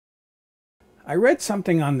I read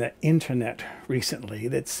something on the internet recently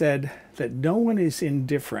that said that no one is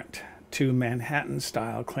indifferent to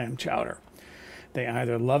Manhattan-style clam chowder. They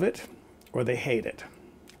either love it or they hate it.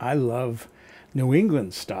 I love New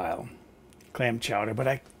England style clam chowder, but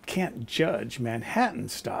I can't judge Manhattan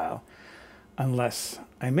style unless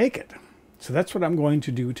I make it. So that's what I'm going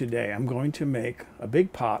to do today. I'm going to make a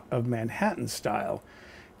big pot of Manhattan style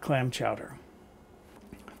clam chowder.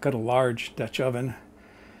 I've got a large Dutch oven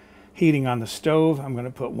heating on the stove. I'm going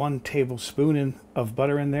to put 1 tablespoon of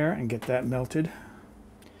butter in there and get that melted.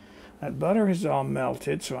 That butter is all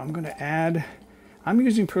melted, so I'm going to add, I'm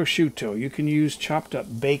using prosciutto. You can use chopped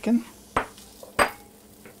up bacon.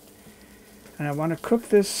 And I want to cook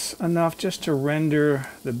this enough just to render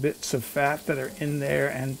the bits of fat that are in there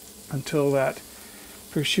and until that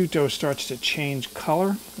prosciutto starts to change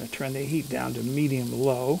color. I'm going to turn the heat down to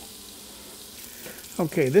medium-low.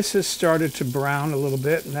 Okay, this has started to brown a little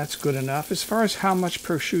bit, and that's good enough. As far as how much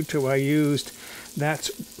prosciutto I used, that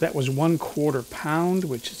was 1/4 pound,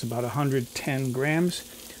 which is about 110 grams.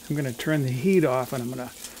 I'm going to turn the heat off, and I'm going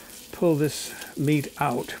to pull this meat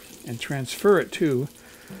out and transfer it to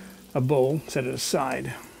a bowl, set it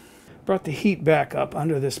aside. Brought the heat back up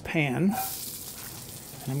under this pan,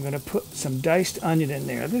 and I'm going to put some diced onion in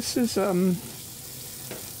there. This is 1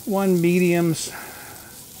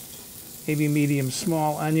 maybe medium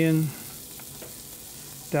small onion,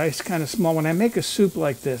 diced kind of small. When I make a soup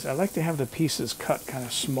like this, I like to have the pieces cut kind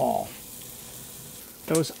of small.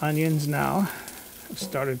 Those onions now have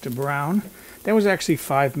started to brown. That was actually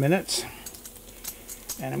 5 minutes.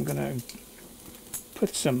 And I'm going to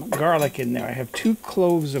put some garlic in there. I have 2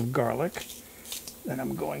 cloves of garlic that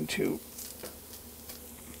I'm going to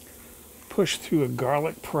push through a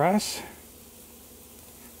garlic press.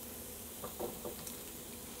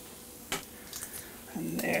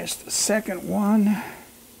 And there's the second one.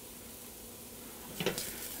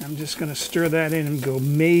 I'm just going to stir that in and go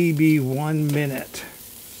maybe 1 minute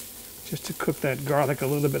just to cook that garlic a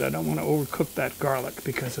little bit. I don't want to overcook that garlic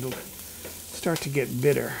because it'll start to get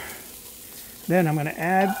bitter. Then I'm going to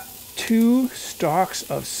add 2 stalks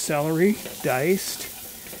of celery diced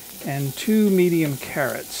and 2 medium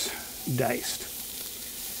carrots diced.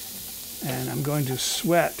 And I'm going to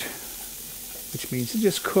sweat, which means to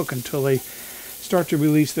just cook until they start to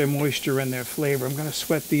release their moisture and their flavor. I'm going to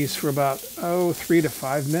sweat these for about 3 to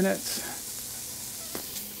 5 minutes.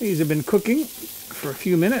 These have been cooking for a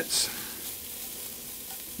few minutes.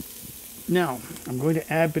 Now I'm going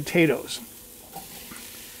to add potatoes.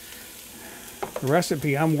 The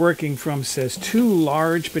recipe I'm working from says 2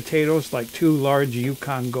 large potatoes, like 2 large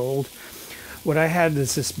Yukon Gold. What I had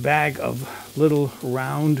is this bag of little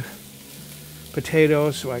round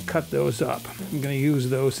potatoes, so I cut those up. I'm going to use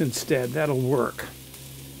those instead. That'll work.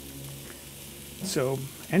 So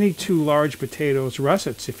any 2 large potatoes,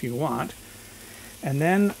 russets if you want. And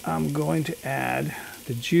then I'm going to add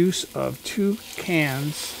the juice of 2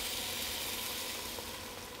 cans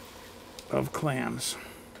of clams.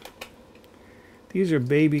 These are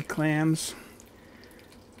baby clams,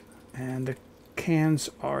 and the cans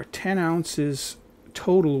are 10 ounces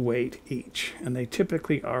total weight each, and they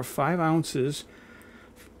typically are 5 ounces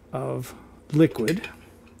of liquid,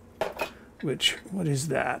 which, what is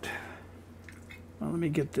that? Well, let me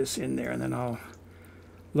get this in there and then I'll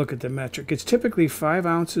look at the metric. It's typically 5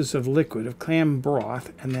 ounces of liquid, of clam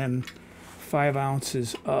broth, and then 5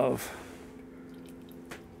 ounces of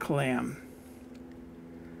clam.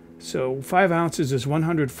 So 5 ounces is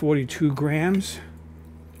 142 grams.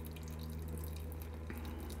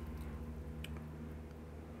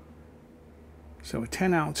 So a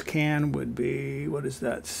 10-ounce can would be, what does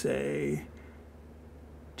that say?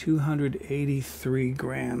 283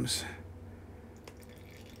 grams.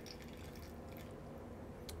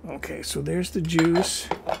 Okay, so there's the juice.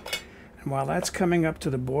 And while that's coming up to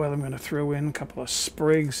the boil, I'm going to throw in a couple of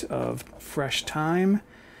sprigs of fresh thyme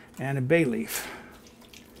and a bay leaf.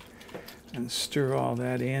 And stir all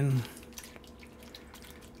that in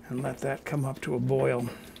and let that come up to a boil.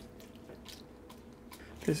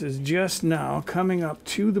 This is just now coming up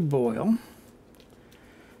to the boil.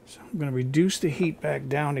 So I'm going to reduce the heat back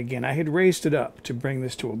down again. I had raised it up to bring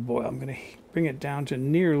this to a boil. I'm going to bring it down to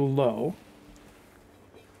near low.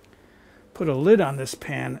 Put a lid on this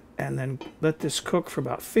pan and then let this cook for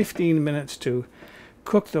about 15 minutes to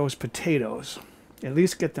cook those potatoes. At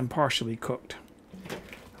least get them partially cooked.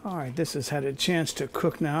 All right, this has had a chance to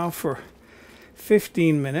cook now for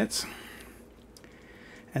 15 minutes.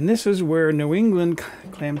 And this is where New England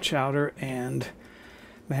clam chowder and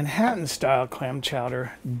Manhattan-style clam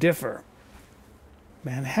chowder differ.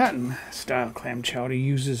 Manhattan-style clam chowder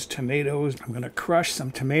uses tomatoes. I'm going to crush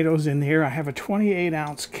some tomatoes in here. I have a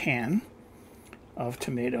 28-ounce can of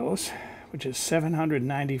tomatoes, which is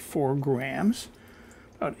 794 grams,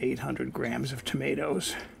 about 800 grams of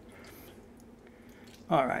tomatoes.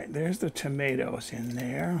 All right, there's the tomatoes in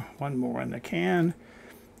there. One more in the can.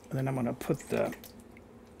 And then I'm going to put the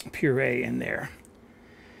puree in there.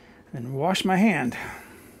 And wash my hand.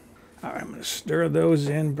 All right, I'm going to stir those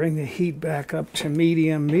in, bring the heat back up to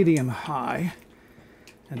medium high.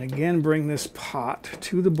 And again, bring this pot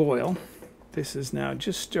to the boil. This is now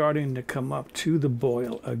just starting to come up to the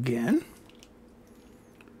boil again.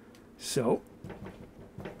 So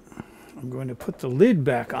I'm going to put the lid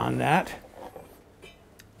back on that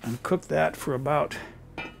and cook that for about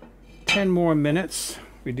 10 more minutes,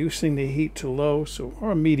 reducing the heat to low,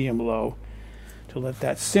 or medium low, to let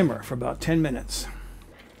that simmer for about 10 minutes.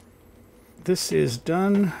 This is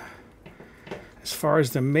done as far as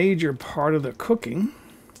the major part of the cooking.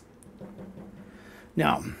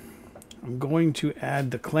 Now, I'm going to add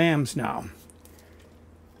the clams now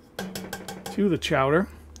to the chowder.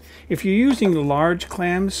 If you're using the large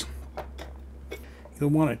clams, you'll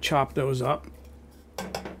want to chop those up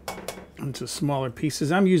into smaller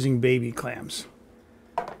pieces. I'm using baby clams.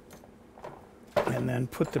 And then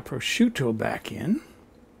put the prosciutto back in.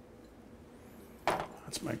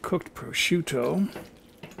 That's my cooked prosciutto.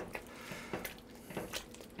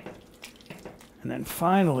 And then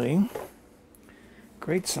finally,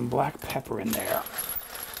 grate some black pepper in there.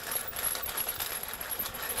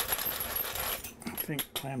 I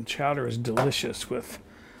think clam chowder is delicious with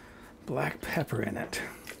black pepper in it.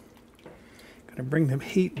 Gonna bring the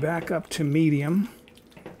heat back up to medium.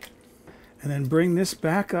 And then bring this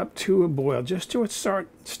back up to a boil, just till it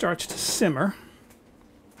starts to simmer.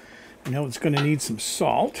 I know it's going to need some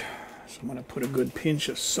salt, so I'm going to put a good pinch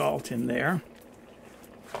of salt in there.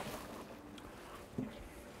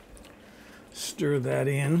 Stir that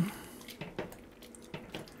in.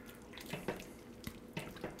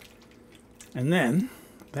 And then,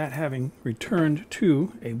 that having returned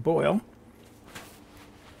to a boil,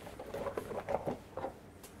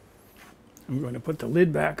 I'm going to put the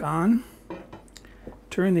lid back on.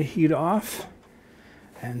 Turn the heat off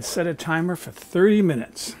and set a timer for 30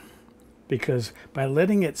 minutes, because by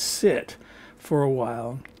letting it sit for a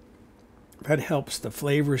while, that helps the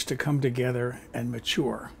flavors to come together and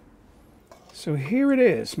mature. So here it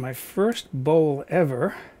is, my first bowl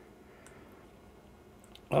ever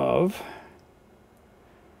of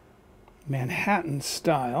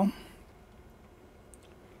Manhattan-style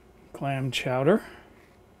clam chowder.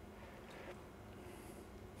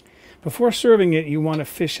 Before serving it, you want to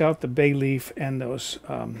fish out the bay leaf and those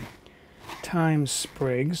thyme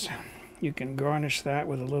sprigs. You can garnish that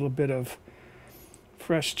with a little bit of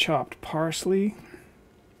fresh chopped parsley.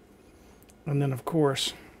 And then, of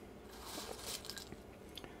course,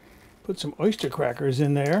 put some oyster crackers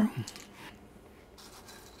in there.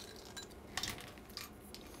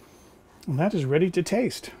 And that is ready to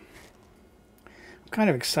taste. I'm kind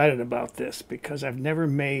of excited about this because I've never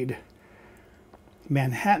made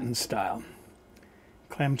Manhattan-style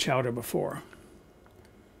clam chowder before.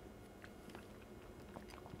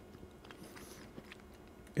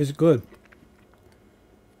 It's good.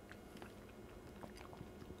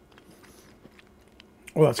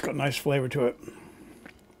 Well, it's got nice flavor to it.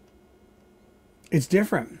 It's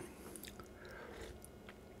different.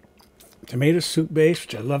 Tomato soup base,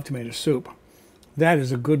 which I love tomato soup. That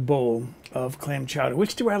is a good bowl of clam chowder.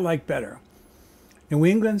 Which do I like better? New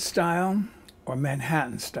England style or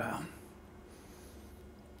Manhattan style?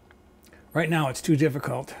 Right now it's too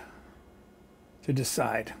difficult to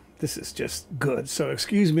decide. This is just good. So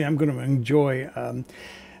excuse me, I'm going to enjoy an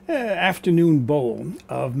afternoon bowl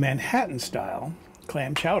of Manhattan style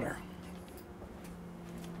clam chowder.